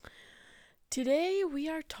Today we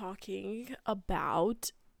are talking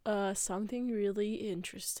about something really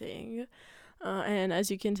interesting. And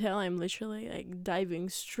as you can tell, I'm literally like diving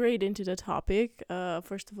straight into the topic.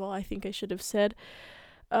 First of all, I think I should have said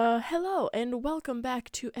hello and welcome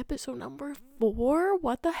back to episode number 4.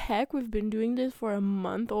 What the heck? We've been doing this for a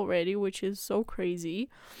month already, which is so crazy.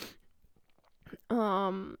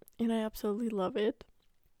 And I absolutely love it.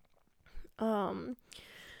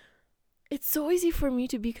 It's so easy for me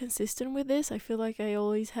to be consistent with this. I feel like I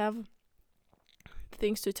always have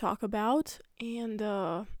things to talk about. And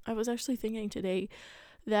I was actually thinking today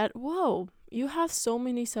that, whoa, you have so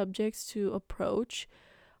many subjects to approach.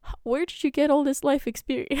 Where did you get all this life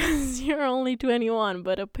experience? You're only 21,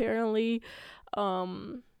 but apparently I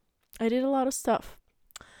did a lot of stuff.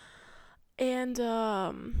 And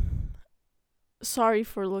sorry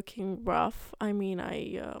for looking rough. I mean,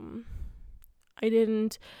 I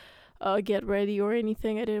didn't get ready or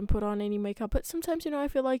anything. I didn't put on any makeup, but sometimes, I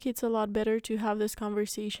feel like it's a lot better to have these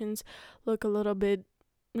conversations look a little bit,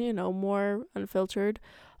 more unfiltered,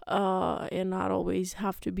 and not always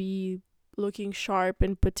have to be looking sharp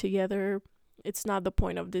and put together. It's not the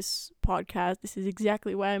point of this podcast. This is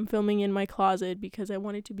exactly why I'm filming in my closet, because I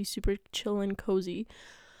want it to be super chill and cozy.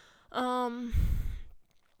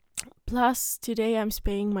 Plus, today I'm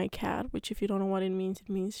spaying my cat, which, if you don't know what it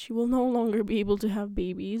means she will no longer be able to have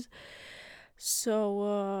babies.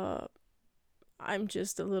 So, I'm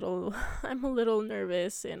just I'm a little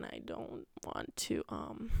nervous, and I don't want to,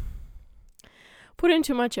 put in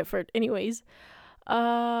too much effort. Anyways,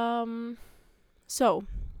 so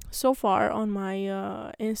far on my,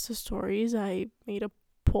 Insta stories, I made a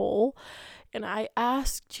poll, and I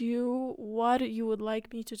asked you what you would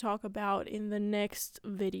like me to talk about in the next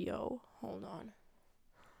video. Hold on.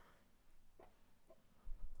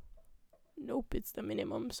 Nope, it's the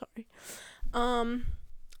minimum, sorry. And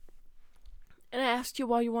I asked you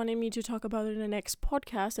what you wanted me to talk about in the next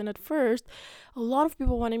podcast, and at first, a lot of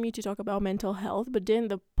people wanted me to talk about mental health, but then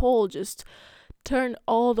the poll just turned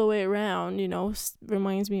all the way around,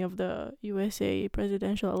 reminds me of the USA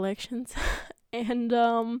presidential elections. And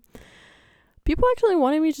people actually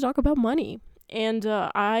wanted me to talk about money. And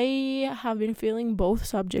I have been feeling both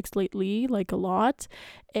subjects lately, like a lot.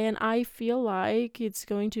 And I feel like it's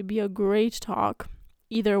going to be a great talk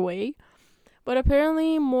either way. But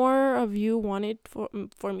apparently more of you wanted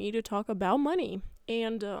for me to talk about money.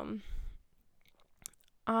 And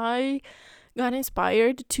I got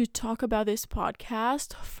inspired to talk about this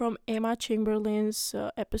podcast from Emma Chamberlain's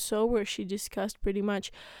episode, where she discussed pretty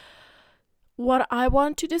much what I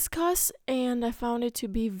want to discuss, and I found it to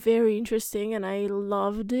be very interesting, and I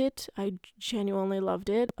loved it. I genuinely loved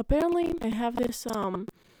it. Apparently, I have this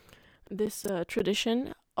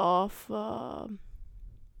tradition of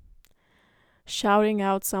shouting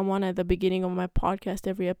out someone at the beginning of my podcast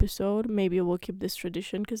every episode. Maybe we'll keep this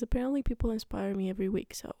tradition, because apparently people inspire me every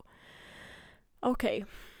week. So, okay,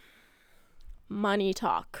 money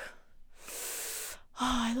talk.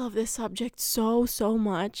 Oh, I love this subject so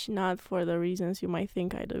much, not for the reasons you might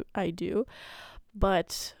think I do,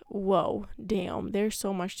 but whoa, damn, there's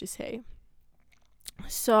so much to say.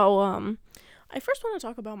 So, I first want to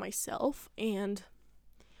talk about myself and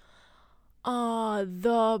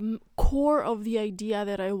the core of the idea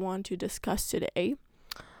that I want to discuss today,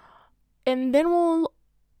 and then we'll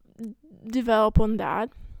develop on that.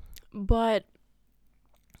 But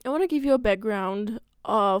I want to give you a background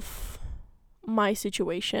of my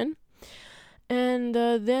situation, and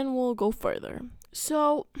then we'll go further.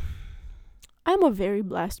 So, I'm a very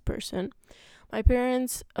blessed person. My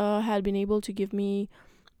parents had been able to give me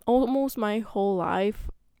almost my whole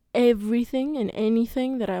life everything and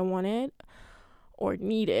anything that I wanted or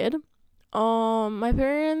needed. My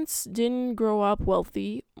parents didn't grow up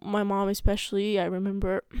wealthy. My mom especially, I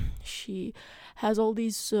remember she has all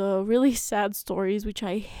these really sad stories, which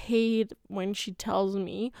I hate when she tells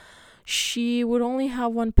me. She would only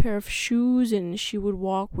have one pair of shoes, and she would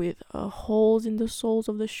walk with holes in the soles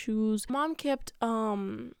of the shoes. Mom kept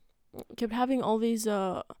having all these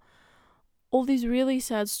really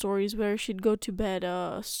sad stories where she'd go to bed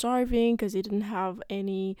starving because they didn't have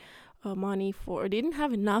any didn't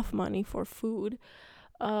have enough money for food.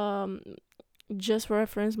 Just for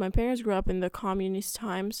reference, my parents grew up in the communist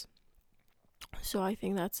times, so I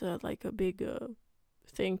think that's a big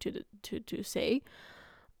thing to say.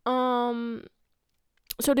 So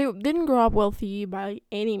they didn't grow up wealthy by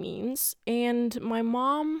any means, and my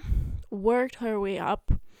mom worked her way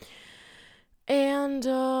up, and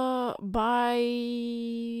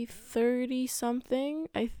by 30 something,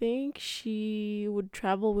 I think, she would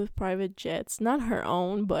travel with private jets, not her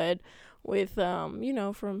own, but with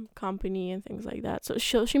from company and things like that. So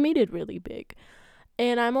she made it really big.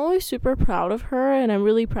 And I'm always super proud of her, and I'm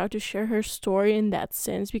really proud to share her story in that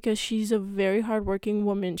sense, because she's a very hardworking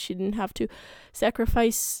woman. She didn't have to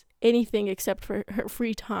sacrifice anything except for her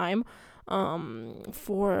free time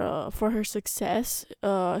for her success.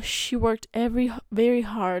 She worked very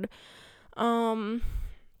hard.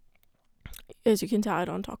 As you can tell, I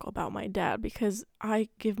don't talk about my dad because I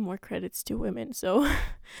give more credits to women. So,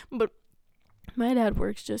 but my dad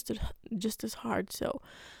works just as hard. So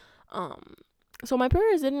my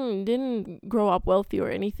parents didn't grow up wealthy or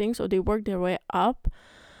anything, so they worked their way up.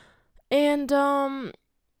 And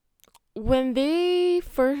when they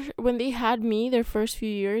had me, their first few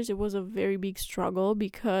years, it was a very big struggle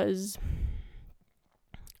because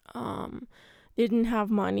they didn't have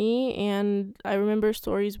money, and I remember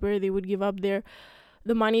stories where they would give up the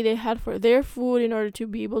money they had for their food in order to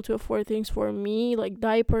be able to afford things for me, like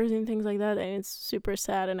diapers and things like that. And it's super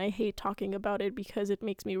sad, and I hate talking about it because it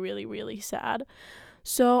makes me really, really sad.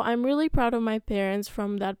 So I'm really proud of my parents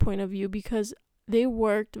from that point of view, because they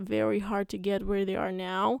worked very hard to get where they are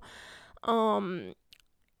now.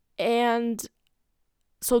 And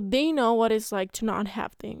so they know what it's like to not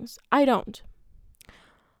have things. I don't.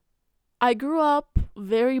 I grew up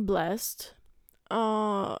very blessed,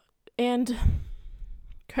 and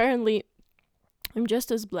currently I'm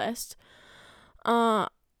just as blessed. I'm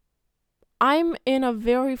in a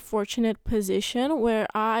very fortunate position where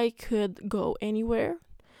I could go anywhere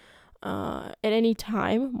at any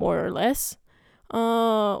time, more or less.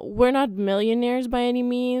 We're not millionaires by any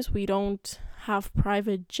means. We don't have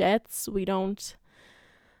private jets. We don't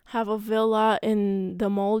have a villa in the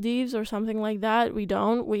Maldives or something like that. We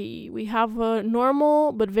don't. We have a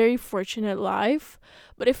normal but very fortunate life.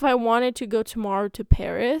 But if I wanted to go tomorrow to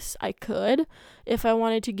Paris, I could. If I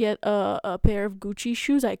wanted to get a pair of Gucci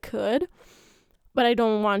shoes, I could. But I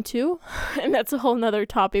don't want to. And that's a whole nother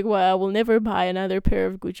topic why I will never buy another pair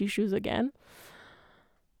of Gucci shoes again.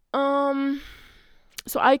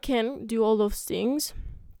 So I can do all those things,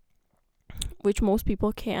 which most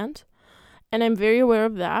people can't. And I'm very aware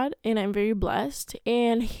of that, and I'm very blessed.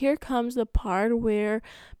 And here comes the part where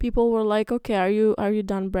people were like, "Okay, are you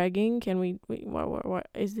done bragging? Can we what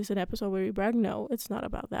is this an episode where we brag?" No, it's not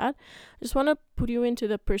about that. I just want to put you into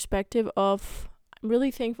the perspective of, I'm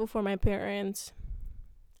really thankful for my parents.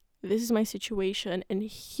 This is my situation, and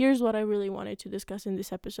here's what I really wanted to discuss in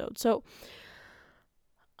this episode. So,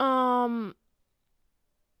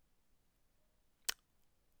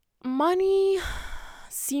 money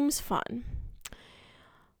seems fun.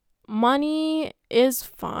 Money is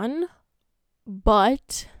fun,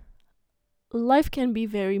 but life can be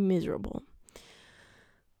very miserable.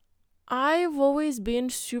 I've always been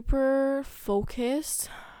super focused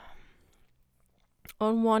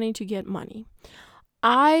on wanting to get money.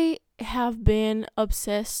 I have been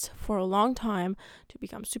obsessed for a long time to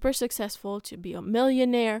become super successful, to be a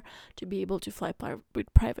millionaire, to be able to fly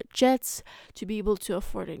with private jets, to be able to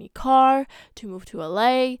afford any car, to move to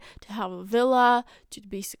LA, to have a villa, to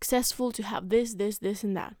be successful, to have this,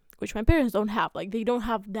 and that, which my parents don't have. Like, they don't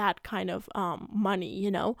have that kind of money, you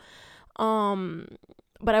know.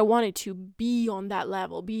 But I wanted to be on that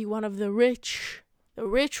level, be one of the rich,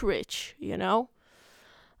 you know.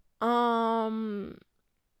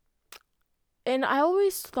 And I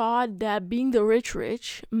always thought that being the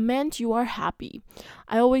rich meant you are happy.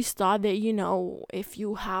 I always thought that, you know, if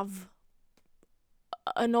you have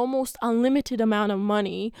an almost unlimited amount of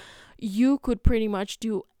money, you could pretty much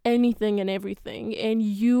do anything and everything, and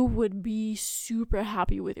you would be super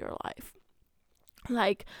happy with your life.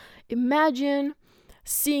 Like, imagine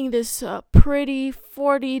seeing this pretty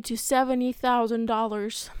 $40,000 to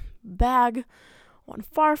 $70,000 bag on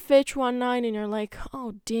Farfetch one night, and you're like,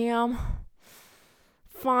 oh damn,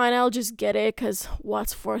 fine, I'll just get it, because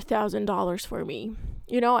what's $4,000 for me?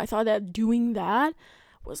 You know, I thought that doing that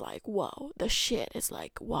was like, whoa, the shit. It's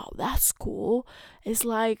like, wow, that's cool. It's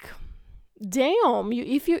like, damn,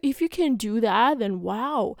 if you can do that, then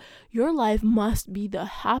wow, your life must be the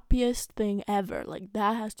happiest thing ever. Like,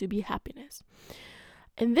 that has to be happiness.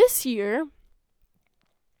 And this year,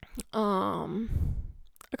 a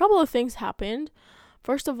couple of things happened.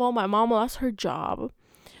 First of all, my mom lost her job.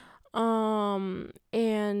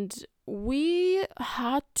 And we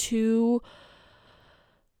had to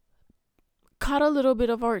cut a little bit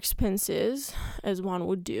of our expenses, as one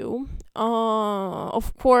would do.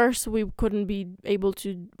 Of course, we weren't able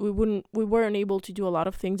to do a lot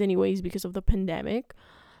of things anyways because of the pandemic.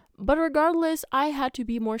 But regardless, I had to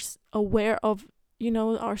be more aware of, you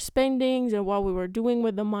know, our spendings and what we were doing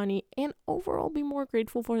with the money, and overall be more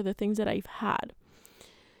grateful for the things that I've had.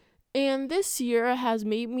 And this year has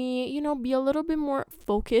made me, be a little bit more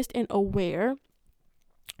focused and aware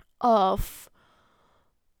of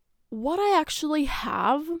what I actually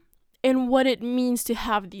have and what it means to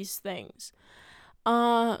have these things.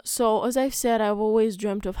 So as I've said, I've always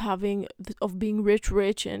dreamt of being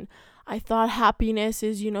rich, and I thought happiness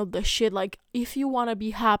is, the shit. Like, if you want to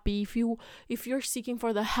be happy, if you're seeking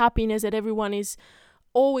for the happiness that everyone is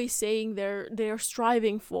always saying they're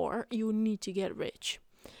striving for, you need to get rich.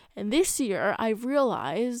 And this year, I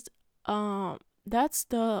realized, that's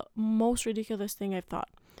the most ridiculous thing I've thought,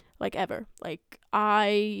 like, ever. Like,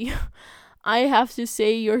 I I have to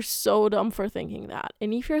say, you're so dumb for thinking that.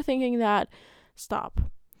 And if you're thinking that, stop.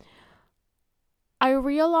 I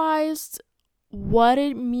realized what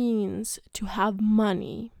it means to have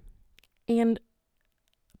money and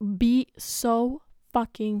be so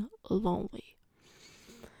fucking lonely.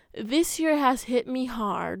 This year has hit me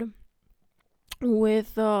hard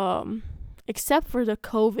with, except for the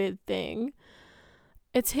COVID thing,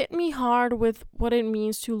 it's hit me hard with what it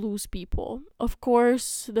means to lose people. Of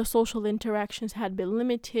course, the social interactions had been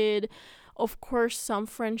limited. Of course, some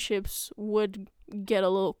friendships would get a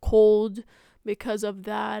little cold because of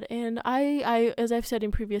that. And I as I've said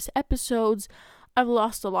in previous episodes, I've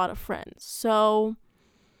lost a lot of friends. So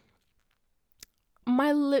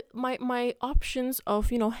my options of,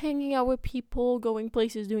 hanging out with people, going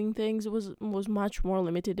places, doing things was much more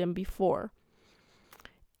limited than before.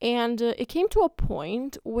 And it came to a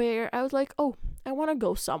point where I was like, oh, I want to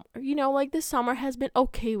go somewhere. Like, this summer has been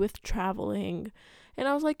okay with traveling. And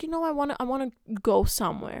I was like, I want to go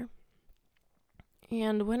somewhere.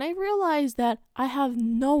 And when I realized that I have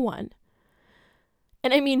no one,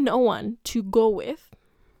 and I mean no one to go with,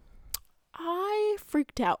 I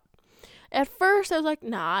freaked out. At first, I was like,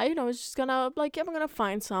 nah, it's just gonna, like, I'm gonna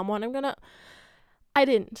find someone. I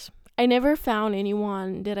didn't. I never found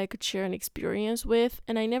anyone that I could share an experience with,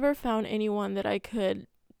 and I never found anyone that I could,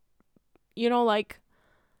 like,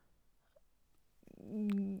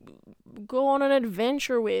 go on an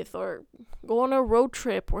adventure with, or go on a road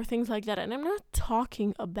trip, or things like that. And I'm not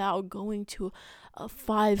talking about going to a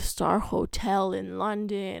 5-star hotel in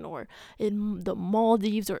London or in the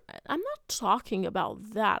Maldives, or I'm not talking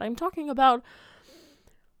about that. I'm talking about,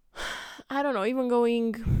 I don't know, even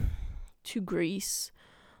going to Greece,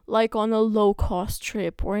 like on a low-cost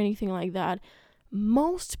trip or anything like that.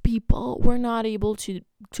 Most people were not able to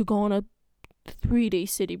go on a 3-day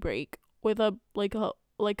city break with a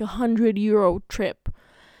 €100 trip.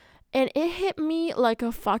 And it hit me like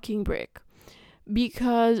a fucking brick,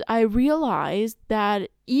 because I realized that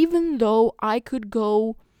even though I could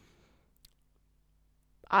go,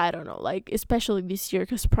 I don't know, like, especially this year,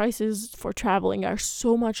 because prices for traveling are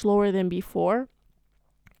so much lower than before,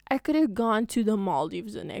 I could have gone to the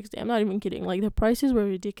Maldives the next day. I'm not even kidding. Like, the prices were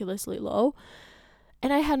ridiculously low,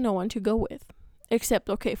 and I had no one to go with, except,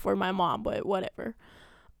 okay, for my mom, but whatever.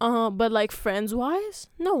 But, like, friends-wise,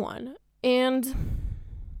 no one. And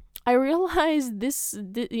I realized this,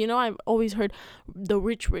 I've always heard the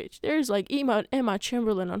rich. There's, like, Emma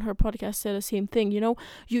Chamberlain on her podcast said the same thing.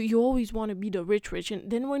 You always want to be the rich.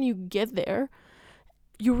 And then when you get there,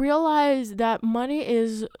 you realize that money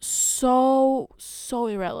is so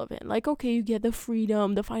irrelevant. Like, okay, you get the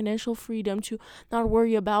financial freedom to not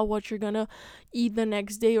worry about what you're gonna eat the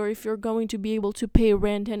next day, or if you're going to be able to pay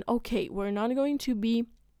rent. And okay, we're not going to be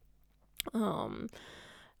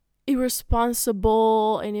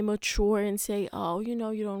irresponsible and immature and say, oh, you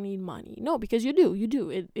don't need money. No, because you do.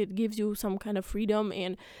 It gives you some kind of freedom,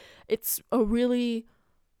 and it's a really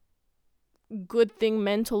good thing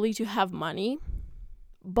mentally to have money.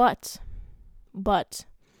 But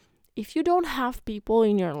if you don't have people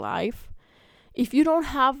in your life, if you don't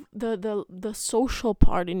have the social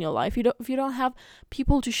part in your life, if you don't have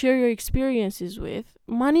people to share your experiences with,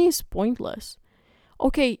 money is pointless.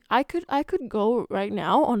 Okay, I could go right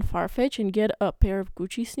now on Farfetch and get a pair of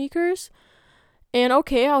Gucci sneakers. And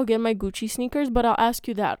okay, I'll get my Gucci sneakers, but I'll ask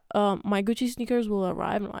you that my Gucci sneakers will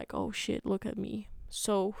arrive, and I'm like, oh shit, look at me.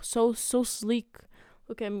 So sleek.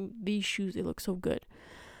 Look at these shoes, they look so good.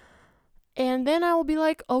 And then I will be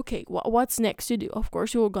like, okay, what's next to do? Of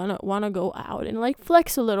course, you're gonna want to go out and, like,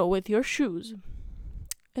 flex a little with your shoes.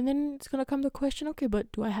 And then it's gonna come the question, okay,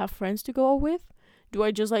 but do I have friends to go with? Do I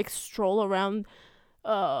just, like, stroll around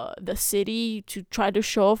the city to try to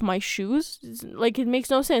show off my shoes? Like, it makes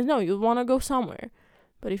no sense. No, you want to go somewhere.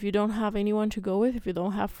 But if you don't have anyone to go with, if you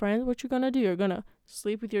don't have friends, what you gonna do? You're gonna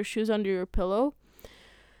sleep with your shoes under your pillow?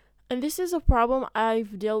 And this is a problem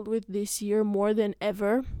I've dealt with this year more than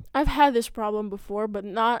ever. I've had this problem before, but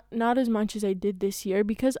not as much as I did this year,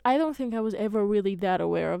 because I don't think I was ever really that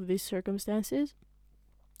aware of these circumstances.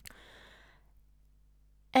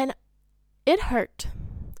 it hurt.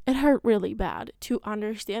 It hurt really bad to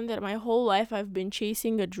understand that my whole life I've been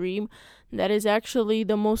chasing a dream that is actually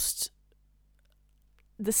the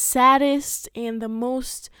saddest and the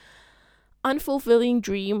most unfulfilling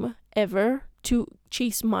dream ever, to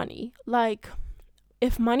chase money. Like,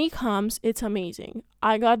 if money comes, it's amazing.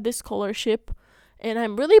 I got this scholarship and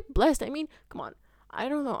I'm really blessed. I mean, come on. I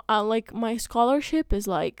don't know. Like, my scholarship is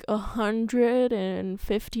like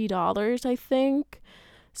 $150, I think.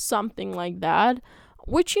 Something like that.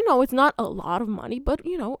 Which, it's not a lot of money, but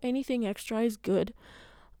anything extra is good.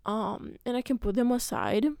 And I can put them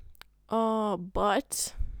aside.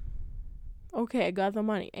 But okay, I got the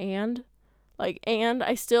money, and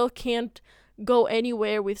I still can't go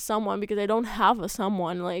anywhere with someone because I don't have a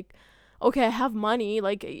someone. Like, okay, I have money,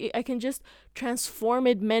 like I can just transform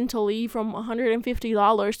it mentally from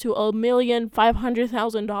 $150 to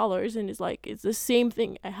 $1,500,000, and it's the same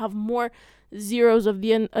thing. I have more zeros at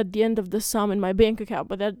the end of the sum in my bank account,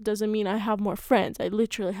 but that doesn't mean I have more friends. I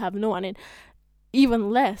literally have no one, and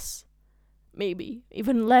even less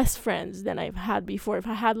friends than I've had before. If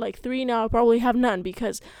I had like 3 now, I probably have none,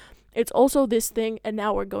 because it's also this thing. And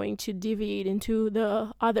now we're going to deviate into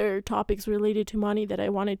the other topics related to money that I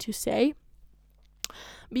wanted to say,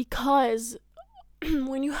 because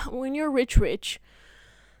when you're rich,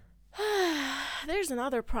 there's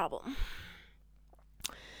another problem.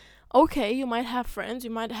 Okay, you might have friends, you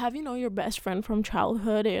might have your best friend from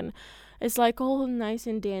childhood, and it's like all nice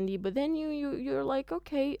and dandy, but then you're like,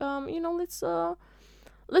 okay, let's go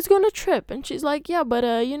on a trip, and she's like, yeah, but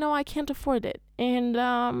I can't afford it, and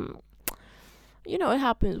it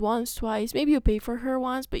happens once, twice, maybe you pay for her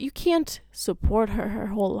once, but you can't support her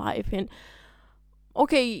whole life. And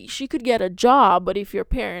okay, she could get a job, but if your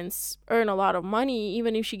parents earn a lot of money,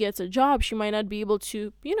 even if she gets a job, she might not be able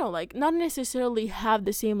to, not necessarily have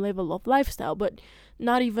the same level of lifestyle, but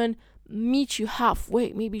not even meet you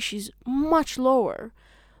halfway. Maybe she's much lower.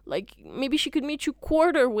 Like, maybe she could meet you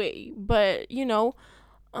quarter way, but, and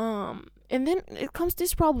then it comes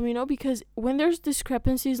this problem, because when there's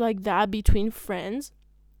discrepancies like that between friends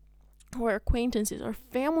or acquaintances or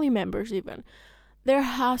family members even, there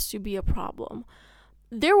has to be a problem.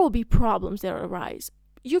 There will be problems that arise.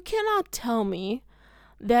 You cannot tell me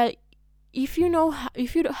that if you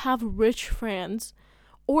have rich friends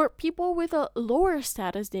or people with a lower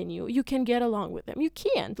status than you can get along with them. You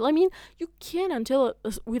can't. I mean, you can until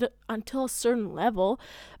a certain level,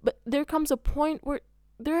 but there comes a point where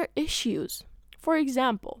there are issues. For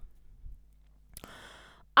example,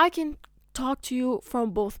 I can talk to you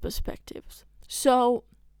from both perspectives. So,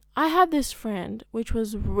 I had this friend which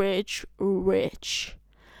was rich.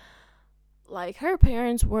 Like, her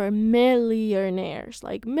parents were millionaires,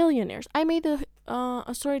 like millionaires. I made a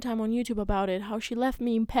story time on YouTube about it, how she left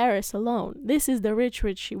me in Paris alone. This is the rich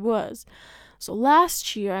she was. So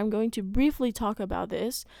last year, I'm going to briefly talk about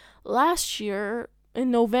this. Last year,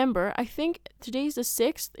 in November, I think today's the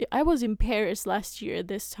 6th, I was in Paris last year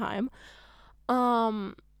this time.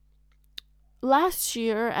 Last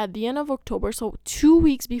year, at the end of October, so 2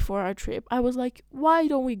 weeks before our trip, I was like, why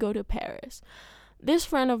don't we go to Paris? This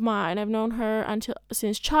friend of mine, I've known her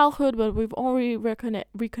since childhood, but we've already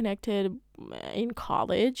reconnected in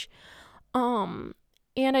college. And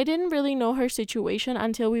I didn't really know her situation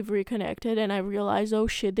until we've reconnected, and I realized, oh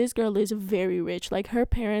shit, this girl is very rich. Like, her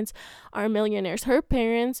parents are millionaires. Her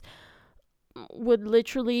parents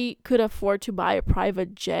could afford to buy a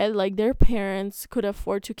private jet. Like, their parents could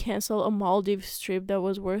afford to cancel a Maldives trip that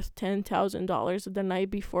was worth $10,000 the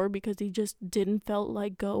night before because they just didn't felt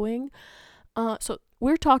like going. So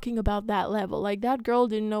we're talking about that level. Like, that girl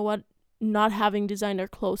didn't know what not having designer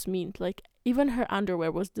clothes meant. Like, even her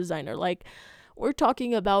underwear was designer. Like, we're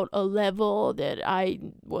talking about a level that I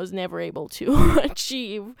was never able to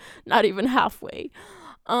achieve, not even halfway.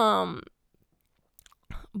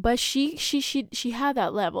 But she had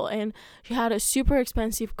that level, and she had a super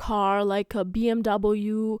expensive car, like a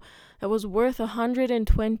BMW that was worth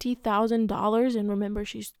 $120,000. And remember,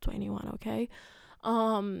 she's 21, okay?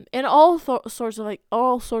 And all sorts of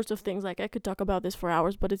things. Like, I could talk about this for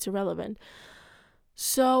hours, but it's irrelevant.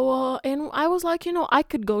 So and I was like, I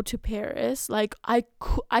could go to Paris. Like, I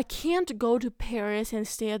can't go to Paris and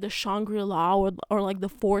stay at the Shangri-La or like the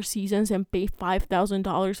Four Seasons and pay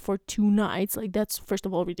 $5,000 for 2 nights. Like, that's, first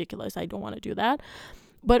of all, ridiculous. I don't want to do that.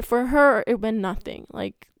 But for her, it meant nothing.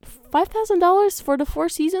 Like, $5,000 for the Four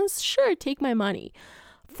Seasons? Sure, take my money.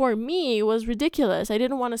 For me, it was ridiculous. I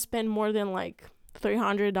didn't want to spend more than like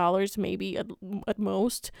 $300 maybe at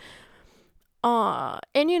most.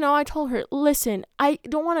 And I told her, listen, I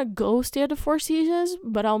don't want to go stay at the Four Seasons,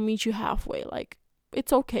 but I'll meet you halfway. Like,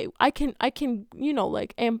 it's okay. I can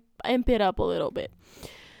like amp it up a little bit.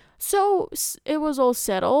 So it was all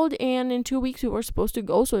settled, and in 2 weeks we were supposed to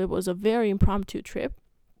go, so it was a very impromptu trip.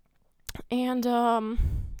 And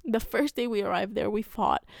the first day we arrived there, we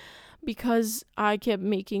fought because I kept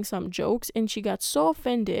making some jokes, and she got so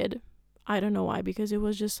offended. I don't know why, because it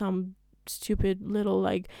was just some stupid little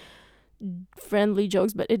like friendly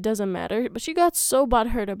jokes, but it doesn't matter. But she got so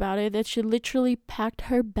butthurt about it that she literally packed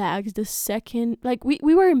her bags the second, like, we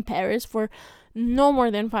were in Paris for no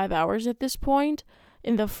more than 5 hours at this point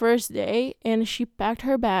in the first day, and she packed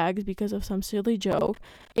her bags because of some silly joke,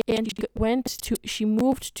 and she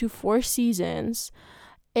moved to Four Seasons,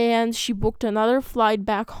 and she booked another flight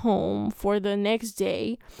back home for the next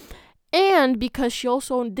day. And because she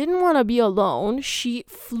also didn't want to be alone, she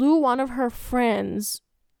flew one of her friends.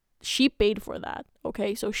 She paid for that,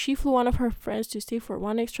 okay? So she flew one of her friends to stay for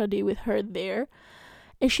one extra day with her there,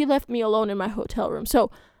 and she left me alone in my hotel room. So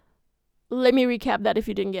let me recap that if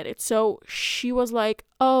you didn't get it. So she was like,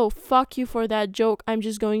 oh, fuck you for that joke. I'm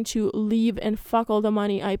just going to leave and fuck all the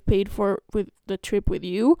money I paid for with the trip with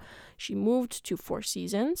you. She moved to Four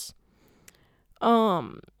Seasons.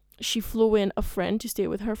 She flew in a friend to stay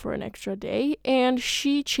with her for an extra day, and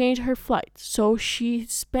she changed her flight. So she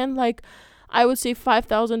spent like, I would say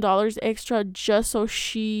 $5,000 extra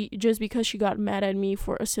just because she got mad at me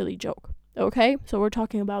for a silly joke. Okay? So we're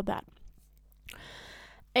talking about that.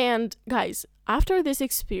 And guys, after this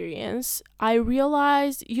experience, I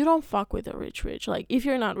realized you don't fuck with the rich. Like, if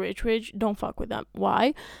you're not rich, don't fuck with them.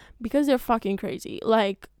 Why? Because they're fucking crazy.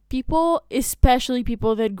 Like, people, especially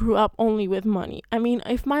people that grew up only with money. I mean,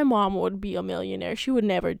 if my mom would be a millionaire, she would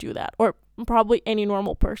never do that. Or probably any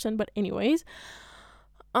normal person. But anyways,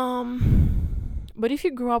 but if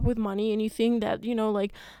you grew up with money and you think that,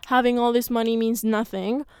 like, having all this money means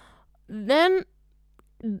nothing, then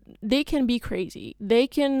they can be crazy. They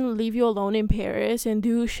can leave you alone in Paris and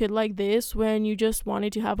do shit like this when you just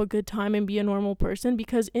wanted to have a good time and be a normal person,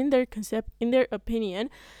 because in their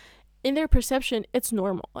opinion, in their perception, it's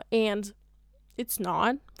normal, and it's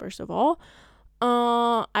not. First of all,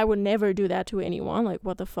 I would never do that to anyone. Like,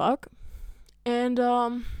 what the fuck? And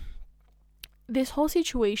this whole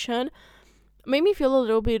situation made me feel a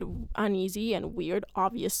little bit uneasy and weird,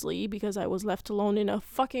 obviously, because I was left alone in a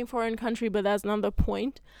fucking foreign country, but that's not the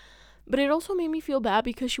point. But it also made me feel bad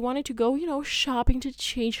because she wanted to go, shopping to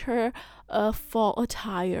change her fall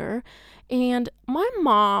attire. And my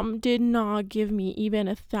mom did not give me even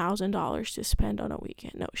 $1,000 to spend on a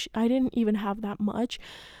weekend. No, I didn't even have that much.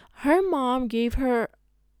 Her mom gave her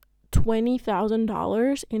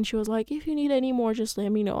 $20,000, and she was like, if you need any more, just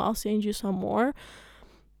let me know. I'll send you some more.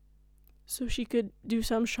 So she could do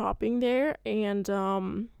some shopping there. And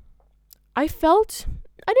I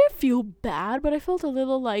didn't feel bad, but I felt a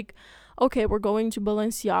little like, okay, we're going to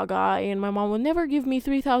Balenciaga, and my mom would never give me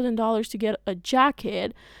 $3,000 to get a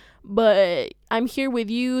jacket, but I'm here with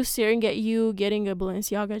you, staring at you, getting a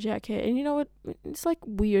Balenciaga jacket. And you know what? It's like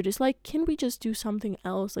weird. It's like, can we just do something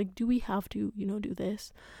else? Like, do we have to, do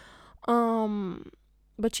this?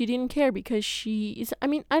 But she didn't care because I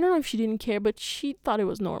don't know if she didn't care, but she thought it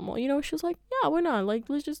was normal. She was like, yeah, why not? Like,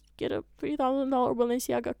 let's just get a $3,000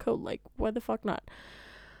 Balenciaga coat. Like, why the fuck not?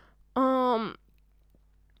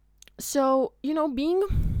 So, being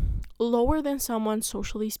lower than someone,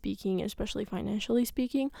 socially speaking, especially financially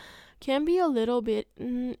speaking, can be a little bit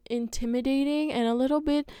intimidating and a little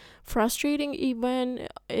bit frustrating, even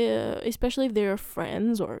especially if they're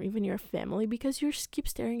friends or even your family, because you keep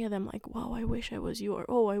staring at them like, wow, I wish I was you, or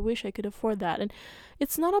oh, I wish I could afford that. And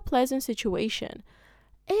it's not a pleasant situation.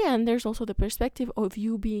 And there's also the perspective of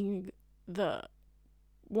you being the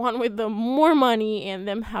one with the more money and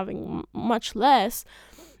them having much less.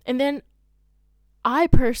 And then I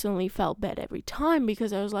personally felt bad every time,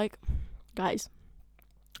 because I was like, guys,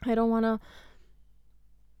 I don't want to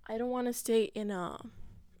stay in a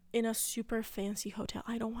super fancy hotel.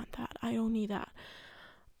 I don't want that. I don't need that.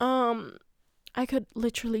 I could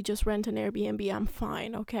literally just rent an Airbnb. I'm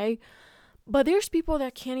fine, okay? But there's people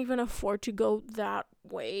that can't even afford to go that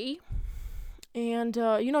way. And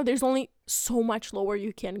there's only so much lower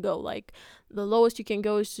you can go. Like, the lowest you can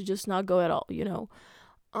go is to just not go at all,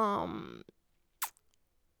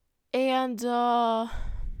 and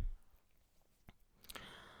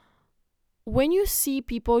when you see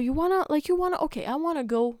people, okay, I want to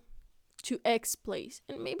go to X place,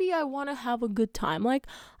 and maybe I want to have a good time. Like,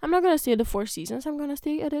 I'm not going to stay at the Four Seasons. I'm going to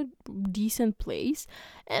stay at a decent place.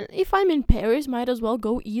 And if I'm in Paris, might as well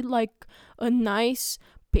go eat like a nice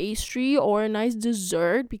pastry or a nice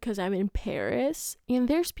dessert because I'm in Paris. And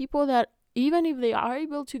there's people that, even if they are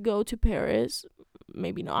able to go to Paris,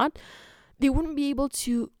 maybe not, they wouldn't be able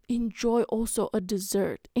to enjoy also a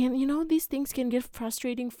dessert. And these things can get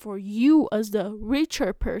frustrating for you as the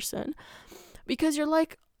richer person, because you're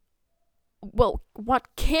like, well, what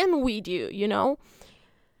can we do,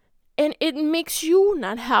 and it makes you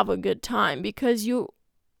not have a good time because you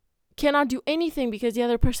cannot do anything because the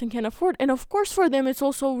other person can afford. And of course for them it's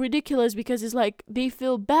also ridiculous because it's like they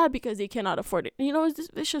feel bad because they cannot afford it. It's this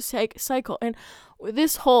vicious cycle. And with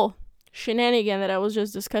this whole shenanigan that I was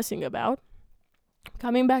just discussing about,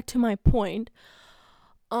 coming back to my point,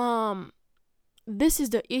 this is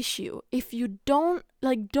the issue. If you don't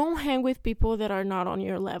hang with people that are not on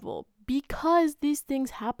your level, because these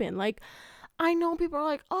things happen. Like, I know people are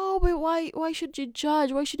like, oh, but why should you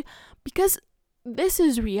judge? Because this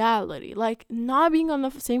is reality. Like, not being on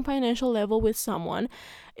the same financial level with someone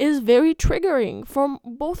is very triggering from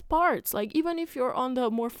both parts. Like, even if you're on the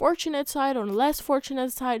more fortunate side or less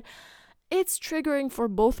fortunate side, it's triggering for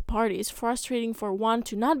both parties. Frustrating for one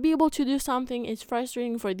to not be able to do something. It's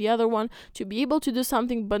frustrating for the other one to be able to do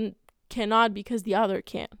something but cannot because the other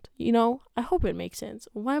can't. I hope it makes sense.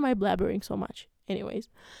 Why am I blabbering so much? Anyways,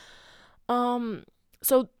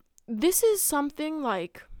 so this is something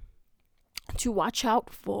like to watch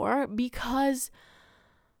out for, because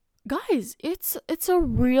guys, it's a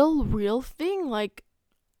real thing. Like,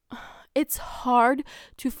 it's hard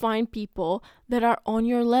to find people that are on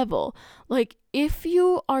your level. Like, if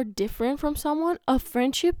you are different from someone, a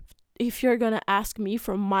friendship, if you're gonna ask me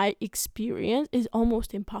from my experience, is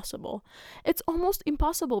almost impossible. It's almost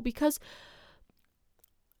impossible because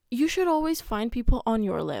you should always find people on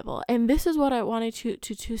your level. And this is what I wanted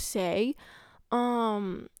to say.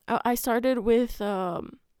 I started with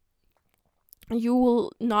you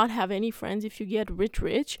will not have any friends if you get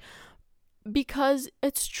rich, because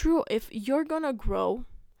it's true. If you're gonna grow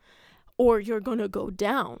or you're gonna go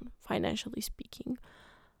down financially speaking,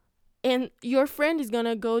 and your friend is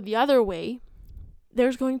gonna go the other way,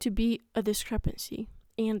 there's going to be a discrepancy,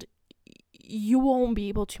 and you won't be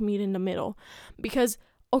able to meet in the middle. Because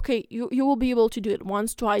okay, you will be able to do it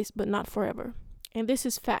once, twice, but not forever. And this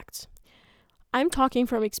is facts. I'm talking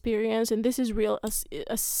from experience, and this is real. As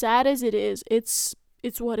sad as it is, it's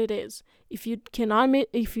what it is. If you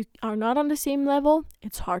are not on the same level,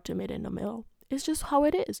 it's hard to meet in the middle. It's just how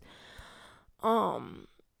it is. And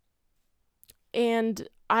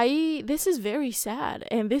this is very sad,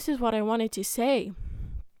 and this is what I wanted to say.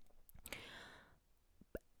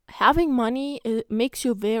 Having money, it makes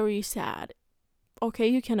you very sad. Okay,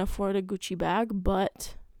 you can afford a Gucci bag,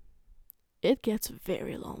 but it gets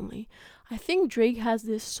very lonely. I think Drake has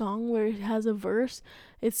this song where it has a verse.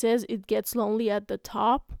 It says it gets lonely at the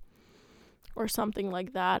top or something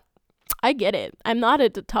like that. I get it. I'm not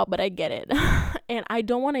at the top, but I get it. And I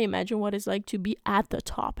don't want to imagine what it's like to be at the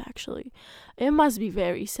top, actually. It must be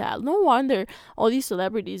very sad. No wonder all these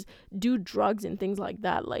celebrities do drugs and things like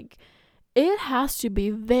that. Like, it has to be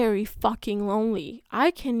very fucking lonely.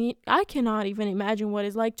 I cannot even imagine what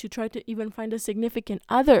it's like to try to even find a significant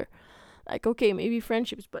other. Like, okay, maybe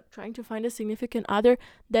friendships, but trying to find a significant other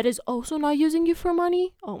that is also not using you for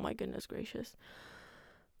money? Oh my goodness gracious.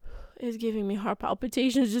 It's giving me heart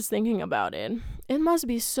palpitations just thinking about it. It must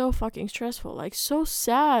be so fucking stressful. Like, so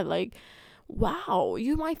sad. Like, wow,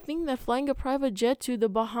 you might think that flying a private jet to the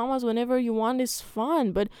Bahamas whenever you want is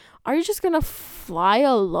fun, but are you just gonna fly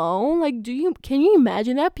alone? Like, can you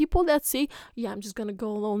imagine that? People that say, yeah, I'm just gonna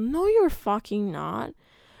go alone. No, you're fucking not.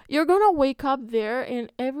 You're gonna wake up there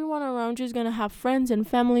and everyone around you is gonna have friends and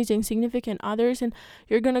families and significant others, and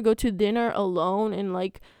you're gonna go to dinner alone and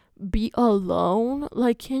like be alone.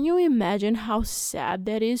 Like, can you imagine how sad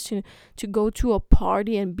that is to go to a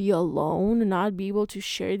party and be alone and not be able to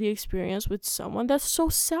share the experience with someone? That's so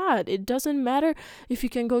sad. It doesn't matter if you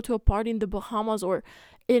can go to a party in the Bahamas or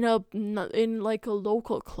in like a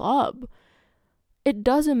local club. It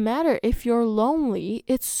doesn't matter if you're lonely.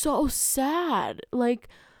 It's so sad. Like,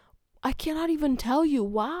 I cannot even tell you.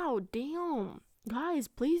 Wow, damn. Guys,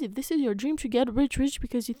 please, if this is your dream to get rich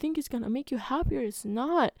because you think it's gonna make you happier, it's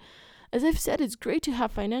not. As I've said, it's great to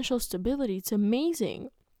have financial stability. It's amazing.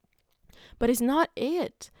 But it's not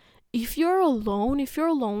it. If you're alone, if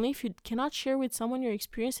you're lonely, if you cannot share with someone your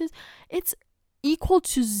experiences, it's equal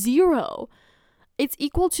to zero. It's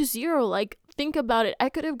equal to zero. Like, think about it. I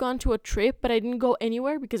could have gone to a trip, but I didn't go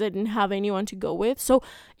anywhere because I didn't have anyone to go with. So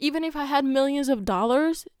even if I had millions of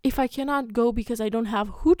dollars, if I cannot go because I don't have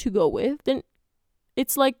who to go with, then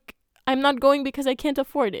it's like I'm not going because I can't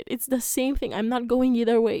afford it. It's the same thing. I'm not going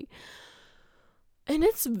either way. And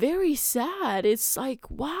it's very sad. It's like,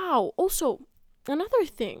 wow. Also, another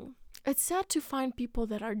thing, it's sad to find people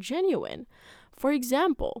that are genuine. For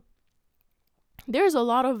example, there's a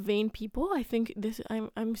lot of vain people. I think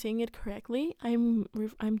I'm saying it correctly. I'm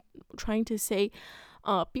trying to say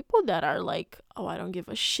people that are like, oh, I don't give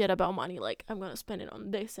a shit about money, like I'm gonna spend it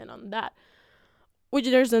on this and on that, which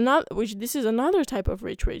this is another type of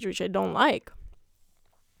rich which I don't like.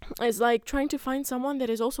 It's like trying to find someone that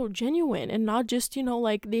is also genuine and not just,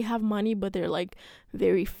 like they have money but they're like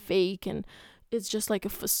very fake, and it's just like a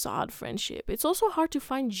facade friendship. It's also hard to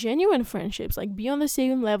find genuine friendships, like be on the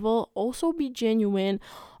same level, also be genuine,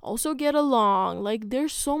 also get along. Like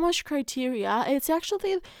there's so much criteria. It's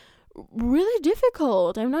actually really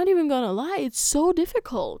difficult. I'm not even gonna lie. It's so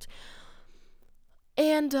difficult.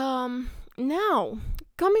 And now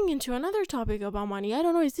coming into another topic about money. I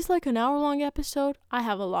don't know, is this like an hour long episode? I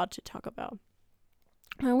have a lot to talk about.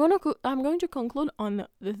 I'm going to conclude on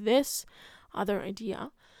this other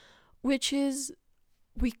idea, which is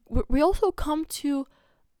we also come to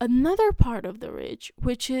another part of the rich,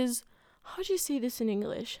 which is, how do you say this in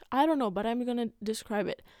English? I don't know, but I'm gonna describe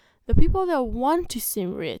it. The people that want to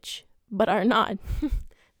seem rich but are not.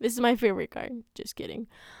 This is my favorite card. Just kidding.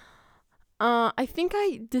 I think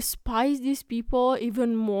I despise these people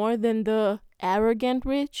even more than the arrogant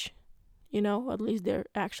rich. At least they're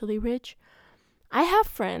actually rich. I have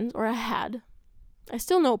friends, or I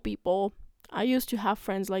still know people. I used to have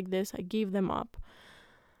friends like this. I gave them up.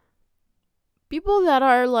 People that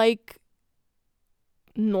are like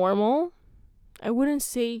normal. I wouldn't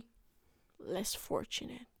say less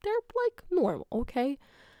fortunate. They're like normal, okay?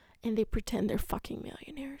 And they pretend they're fucking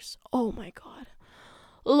millionaires. Oh my god.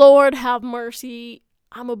 Lord have mercy.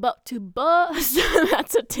 I'm about to bust.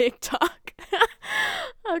 That's a TikTok.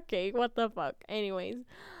 Okay, what the fuck? Anyways.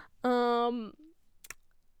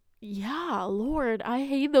 Yeah, Lord, I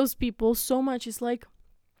hate those people so much. It's like,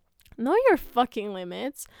 know your fucking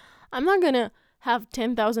limits. I'm not gonna have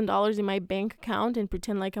 $10,000 in my bank account and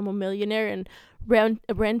pretend like I'm a millionaire and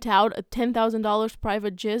rent out a $10,000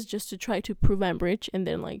 private jet just to try to prove I'm rich, and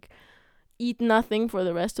then like eat nothing for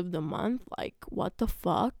the rest of the month. Like, what the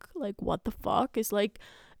fuck? It's like,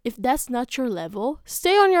 if that's not your level,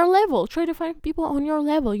 stay on your level. Try to find people on your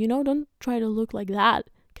level, don't try to look like that,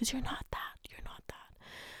 because you're not that.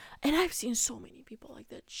 And I've seen so many people like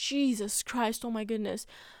that. Jesus Christ, oh my goodness.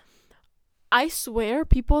 I swear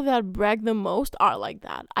people that brag the most are like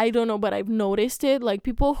that. I don't know, but I've noticed it. Like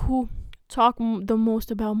people who talk the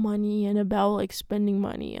most about money and about like spending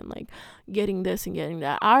money and like getting this and getting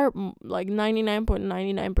that are like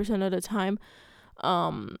 99.99% of the time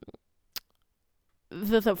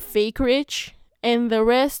the fake rich, and the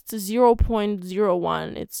rest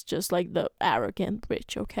 0.01 it's just like the arrogant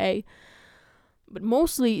rich, okay? But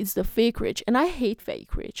mostly it's the fake rich, and I hate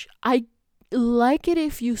fake rich. I like it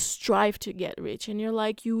if you strive to get rich and you're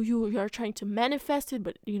like you are trying to manifest it,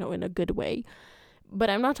 but in a good way. But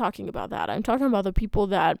I'm not talking about that. I'm talking about the people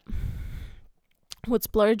that would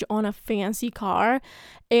splurge on a fancy car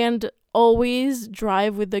and always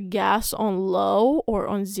drive with the gas on low or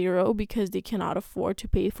on zero because they cannot afford to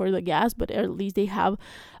pay for the gas, but at least they have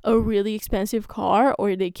a really expensive car,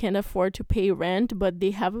 or they can't afford to pay rent but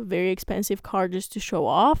they have a very expensive car just to show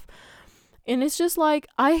off. And it's just like,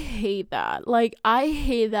 I hate that. Like, I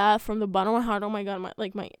hate that from the bottom of my heart. Oh my god,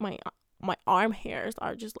 my arm hairs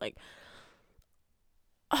are just like,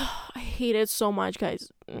 I hate it so much,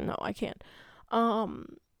 guys. No, I can't.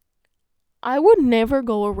 I would never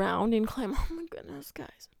go around and claim, oh my goodness,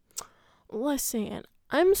 guys, listen,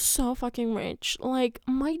 I'm so fucking rich. Like,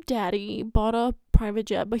 my daddy bought a private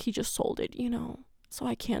jet, but he just sold it, so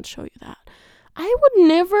I can't show you that. I would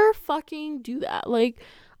never fucking do that. Like,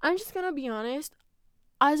 I'm just gonna be honest.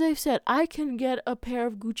 As I've said, I can get a pair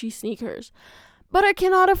of Gucci sneakers, but I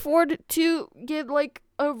cannot afford to get like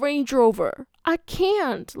a Range Rover. I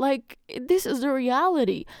can't. Like, this is the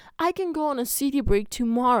reality. I can go on a city break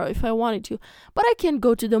tomorrow if I wanted to, but I can't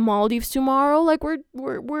go to the Maldives tomorrow. Like,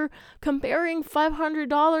 we're comparing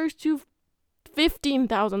 $500 to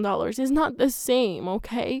 $15,000. It's not the same,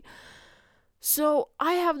 okay? So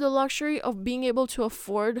I have the luxury of being able to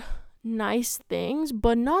afford nice things,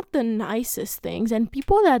 but not the nicest things. And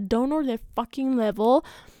people that don't know their fucking level,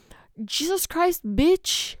 Jesus Christ,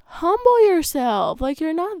 bitch, humble yourself. Like,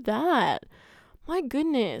 you're not that. My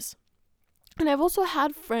goodness. And I've also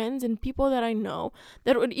had friends and people that I know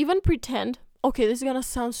that would even pretend, okay, this is gonna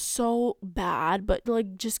sound so bad, but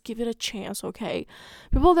like, just give it a chance, okay?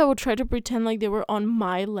 People that would try to pretend like they were on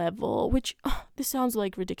my level, which this sounds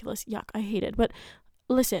like ridiculous. Yuck, I hate it. But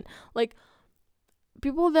listen, like,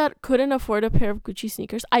 people that couldn't afford a pair of Gucci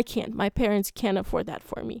sneakers, I can't. My parents can't afford that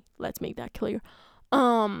for me. Let's make that clear.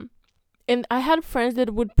 And I had friends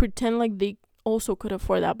that would pretend like they also could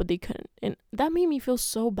afford that, but they couldn't. And that made me feel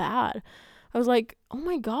so bad. I was like, oh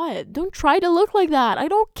my God, don't try to look like that. I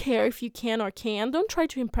don't care if you can or can't. Don't try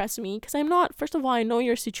to impress me, because I'm not. First of all, I know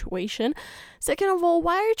your situation. Second of all,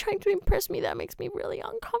 why are you trying to impress me? That makes me really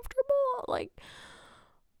uncomfortable. Like,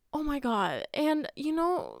 oh my God. And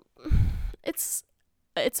it's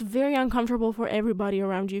very uncomfortable for everybody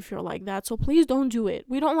around you if you're like that. So please don't do it.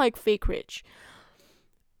 We don't like fake rich.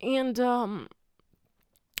 And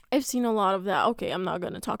I've seen a lot of that. Okay, I'm not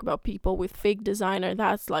going to talk about people with fake designer.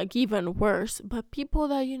 That's like even worse. But people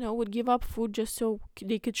that, would give up food just so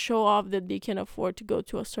they could show off that they can afford to go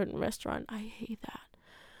to a certain restaurant. I hate that.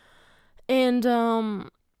 And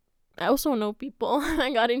I also know people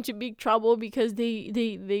that got into big trouble because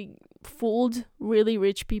they fooled really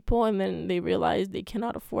rich people, and then they realized they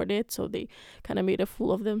cannot afford it. So they kind of made a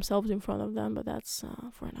fool of themselves in front of them. But that's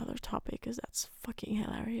for another topic, because that's fucking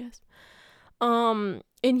hilarious.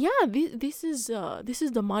 And yeah, this is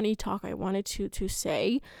the money talk I wanted to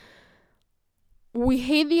say. We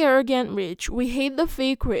hate the arrogant rich, we hate the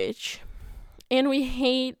fake rich, and we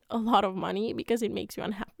hate a lot of money because it makes you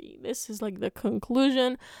unhappy. This is like the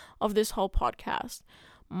conclusion of this whole podcast.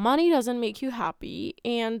 Money doesn't make you happy.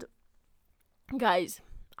 And guys,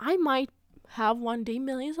 I might have one day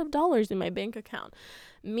millions of dollars in my bank account.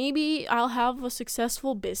 Maybe I'll have a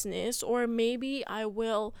successful business, or maybe I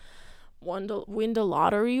will win the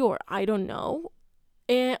lottery, or I don't know,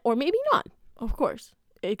 or maybe not. Of course,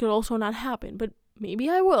 it could also not happen, but maybe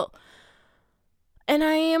I will. And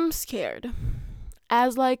I am scared.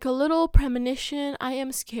 As like a little premonition, I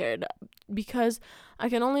am scared, because I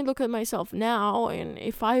can only look at myself now, and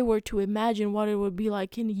if I were to imagine what it would be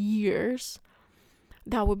like in years,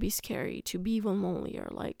 that would be scary. To be even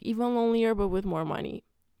lonelier, but with more money.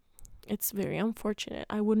 It's very unfortunate.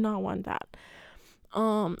 I would not want that.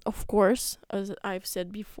 Of course, as I've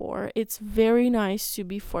said before, it's very nice to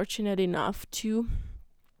be fortunate enough to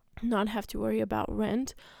not have to worry about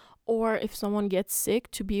rent, or if someone gets sick,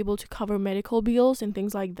 to be able to cover medical bills and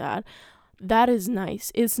things like that. That is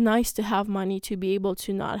nice. It's nice to have money to be able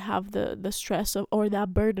to not have the stress of, or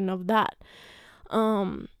that burden of that.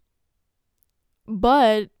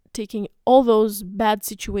 But taking all those bad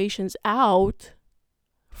situations out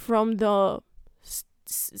from the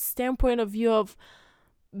standpoint of view of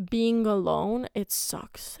being alone, it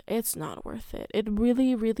sucks. It's not worth it. It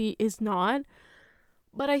really, really is not.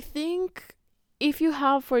 But I think if you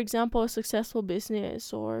have, for example, a successful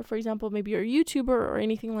business, or for example, maybe you're a YouTuber or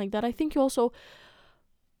anything like that, I think you also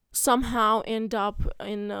somehow end up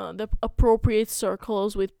in the appropriate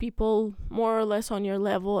circles with people more or less on your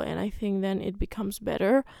level, and I think then it becomes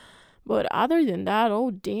better. But other than that,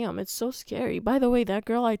 oh damn, it's so scary. By the way, that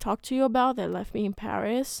girl I talked to you about that left me in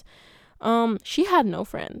Paris, she had no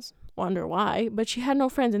friends. Wonder why, but she had no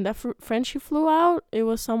friends. And that friend she flew out, it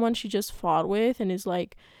was someone she just fought with, and is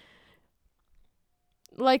like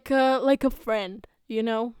a friend,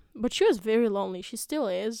 But she was very lonely. She still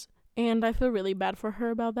is, and I feel really bad for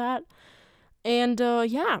her about that. And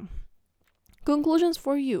yeah, conclusions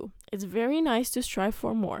for you. It's very nice to strive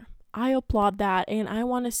for more. I applaud that, and I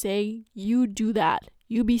want to say you do that.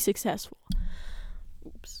 You be successful.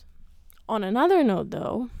 Oops. On another note,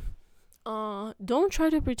 though, don't try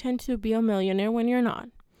to pretend to be a millionaire when you're not.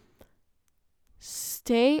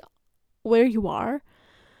 Stay where you are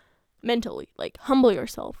mentally. Like, humble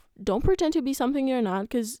yourself. Don't pretend to be something you're not,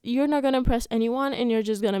 because you're not going to impress anyone, and you're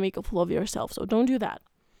just going to make a fool of yourself. So don't do that.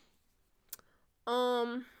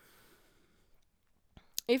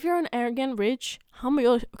 If you're an arrogant rich,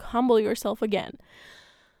 humble yourself again.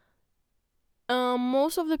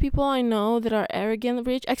 Most of the people I know that are arrogant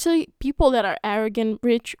rich, actually people that are arrogant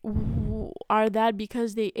rich are that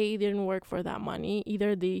because they didn't work for that money.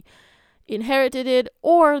 Either they inherited it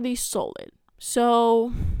or they stole it.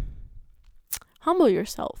 So humble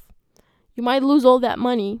yourself. You might lose all that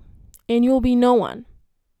money and you'll be no one.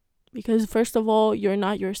 Because first of all, you're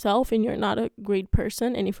not yourself and you're not a great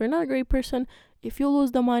person. And if you're not a great person, if you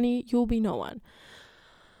lose the money, you'll be no one.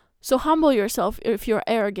 So humble yourself if you're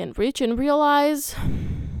arrogant rich, and realize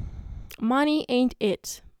money ain't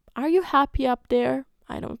it. Are you happy up there?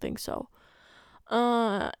 I don't think so.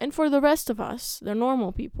 And for the rest of us, the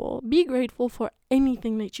normal people, be grateful for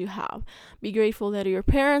anything that you have. Be grateful that your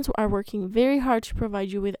parents are working very hard to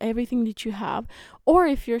provide you with everything that you have. Or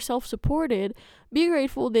if you're self-supported, be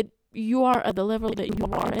grateful that you are at the level that you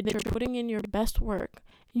are and that you're putting in your best work.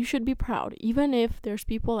 You should be proud, even if there's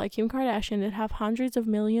people like Kim Kardashian that have hundreds of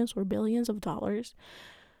millions or billions of dollars.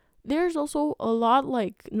 There's also a lot,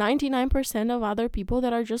 like 99% of other people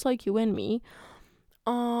that are just like you and me.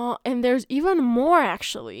 And there's even more,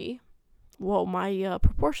 actually. Whoa, my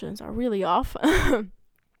proportions are really off.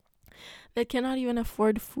 that cannot even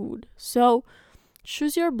afford food. So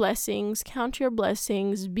choose your blessings, count your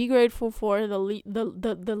blessings, be grateful for the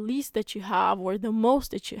least that you have or the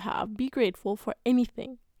most that you have. Be grateful for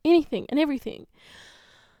anything and everything.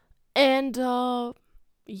 And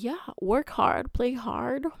work hard, play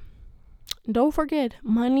hard. Don't forget,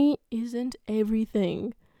 money isn't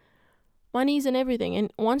everything. Money isn't everything.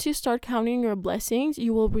 And once you start counting your blessings,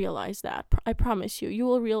 you will realize that. I promise you, you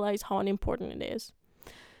will realize how unimportant it is.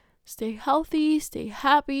 Stay healthy, stay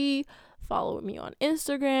happy. Follow me on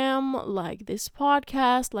Instagram, like this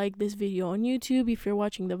podcast, like this video on YouTube if you're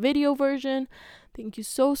watching the video version. Thank you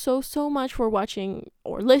so much for watching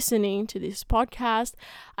or listening to this podcast.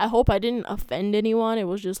 I hope I didn't offend anyone. It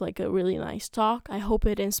was just like a really nice talk. I hope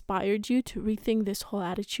it inspired you to rethink this whole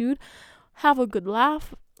attitude. Have a good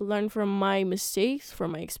laugh, learn from my mistakes,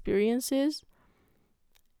 from my experiences,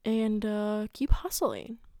 and keep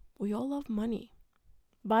hustling. We all love money.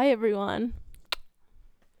 Bye, everyone.